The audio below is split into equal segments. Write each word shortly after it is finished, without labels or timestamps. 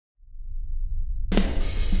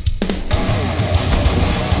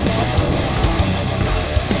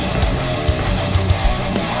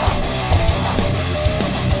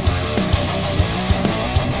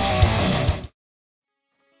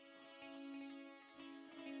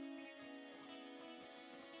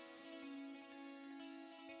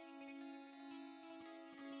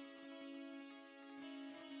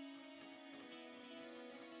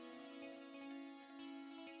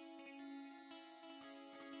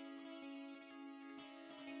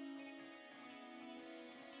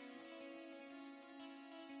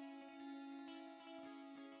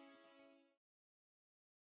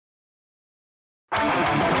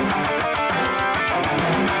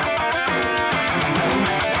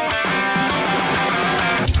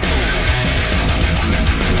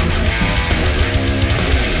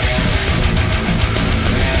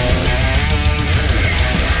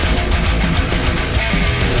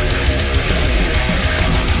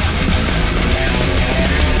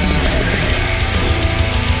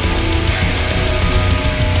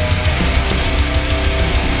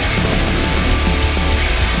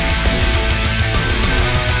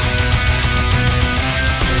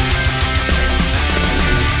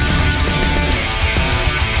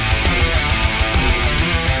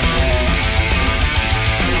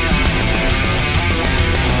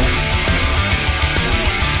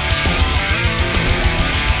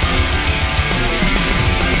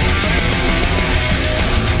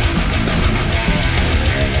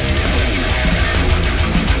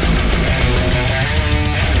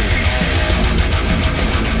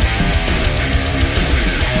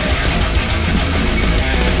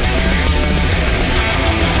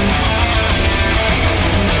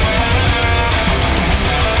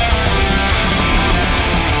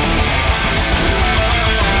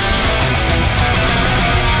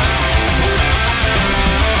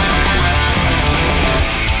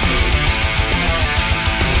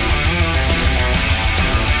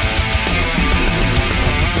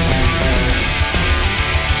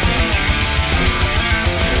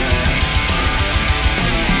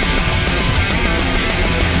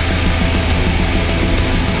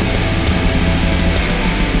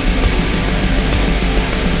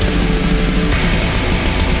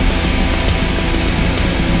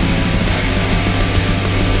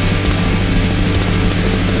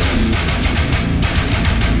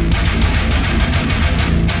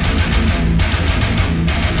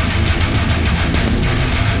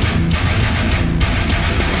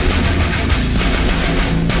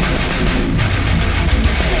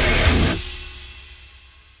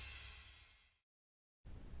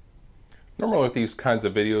Normally with these kinds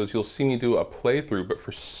of videos, you'll see me do a playthrough, but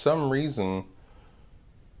for some reason,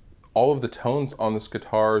 all of the tones on this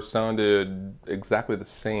guitar sounded exactly the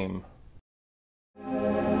same.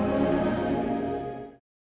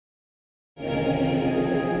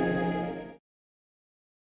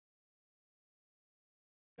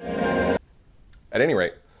 At any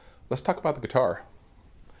rate, let's talk about the guitar.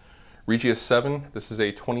 Regius 7, this is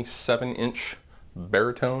a 27-inch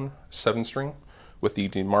baritone 7-string with the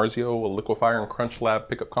DiMarzio Liquefier and Crunch Lab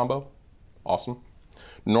pickup combo. Awesome.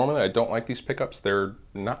 Normally I don't like these pickups. They're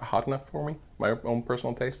not hot enough for me, my own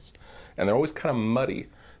personal tastes, and they're always kind of muddy.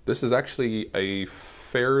 This is actually a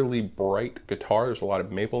fairly bright guitar. There's a lot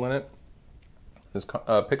of maple in it. This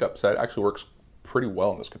pickup set actually works pretty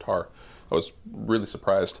well on this guitar. I was really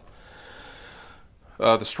surprised.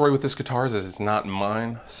 The story with this guitar is it's not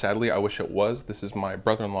mine. Sadly, I wish it was. This is my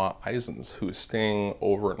brother-in-law Isan's, who is staying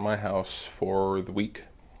over at my house for the week.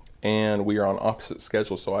 And we are on opposite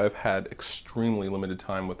schedules, so I've had extremely limited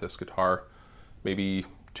time with this guitar, maybe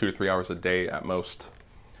 2 to 3 hours a day at most.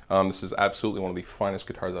 This is absolutely one of the finest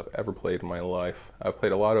guitars I've ever played in my life. I've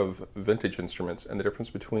played a lot of vintage instruments, and the difference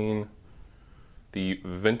between the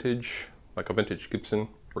vintage, like a vintage Gibson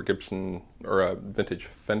or a vintage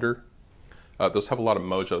Fender, those have a lot of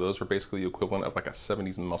mojo. Those are basically the equivalent of like a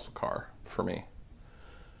 70s muscle car for me.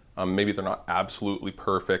 Maybe they're not absolutely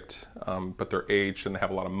perfect, but they're aged and they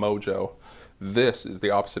have a lot of mojo. This is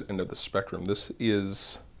the opposite end of the spectrum. This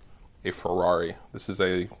is a Ferrari. This is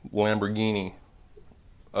a Lamborghini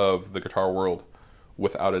of the guitar world,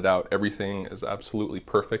 without a doubt. Everything is absolutely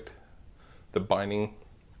perfect. The binding,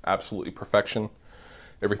 absolutely perfection.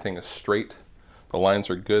 Everything is straight. The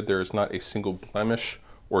lines are good. There is not a single blemish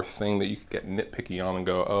or thing that you could get nitpicky on and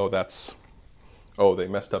go, oh, they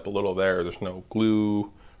messed up a little there. There's no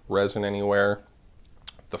glue, resin anywhere.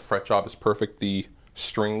 The fret job is perfect. The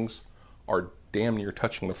strings are damn near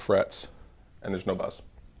touching the frets, and there's no buzz.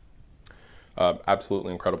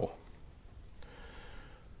 Absolutely incredible.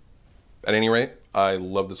 At any rate, I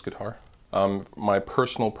love this guitar. My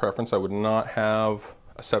personal preference, I would not have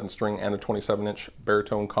a 7-string and a 27-inch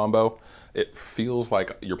baritone combo. It feels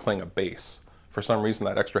like you're playing a bass. For some reason,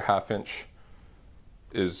 that extra ½ inch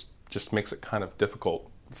just makes it kind of difficult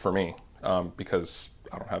for me because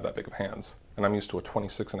I don't have that big of hands. And I'm used to a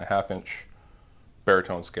 26.5 inch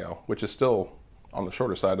baritone scale, which is still on the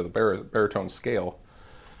shorter side of the baritone scale.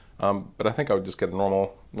 But I think I would just get a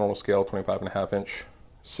normal scale, 25.5 inch,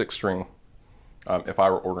 6-string, if I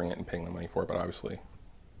were ordering it and paying the money for it, but obviously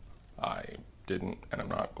I didn't, and I'm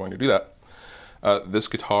not going to do that. This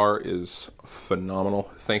guitar is phenomenal.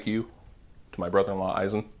 Thank you to my brother-in-law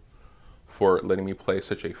Isan for letting me play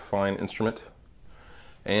such a fine instrument.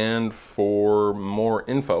 And for more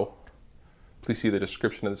info, please see the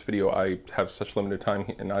description of this video. I have such limited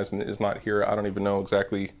time and Isan is not here. I don't even know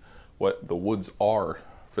exactly what the woods are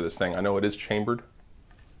for this thing. I know it is chambered,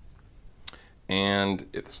 and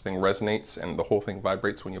this thing resonates and the whole thing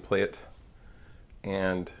vibrates when you play it,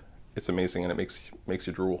 and it's amazing, and it makes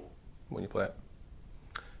you drool when you play it.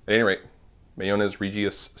 At any rate, Mayones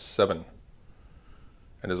Regius 7.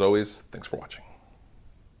 And as always, thanks for watching.